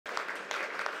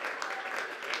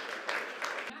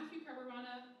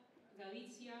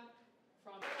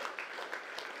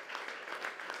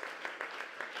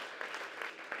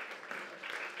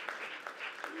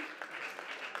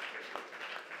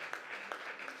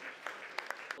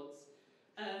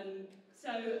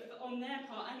on their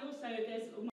part, and also there's...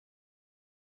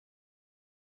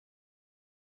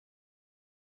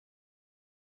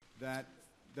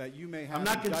 That you may have... I'm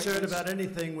not concerned about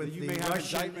anything with the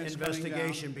Russian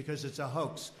investigation because it's a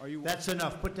hoax. That's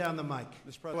enough. Put down the mic.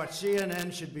 What,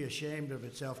 CNN should be ashamed of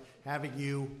itself having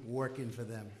you working for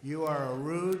them. You are a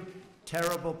rude,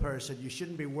 terrible person. You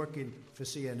shouldn't be working for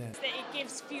CNN. That it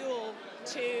gives fuel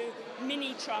to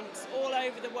mini-Trumps all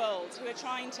over the world who are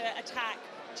trying to attack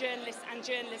journalists and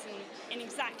journalism in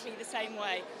exactly the same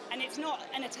way. And it's not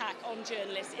an attack on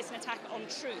journalists, it's an attack on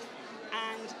truth.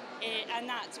 And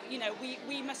that, you know,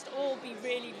 we must all be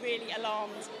really, really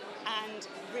alarmed and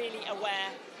really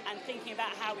aware and thinking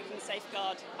about how we can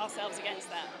safeguard ourselves against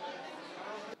that.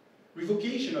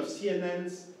 Revocation of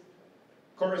CNN's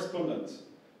correspondent,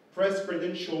 press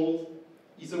credentials,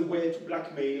 is a way to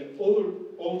blackmail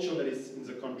all journalists in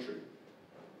the country.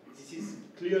 This is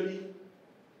clearly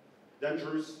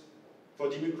dangerous for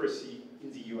democracy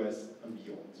in the US and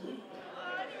beyond.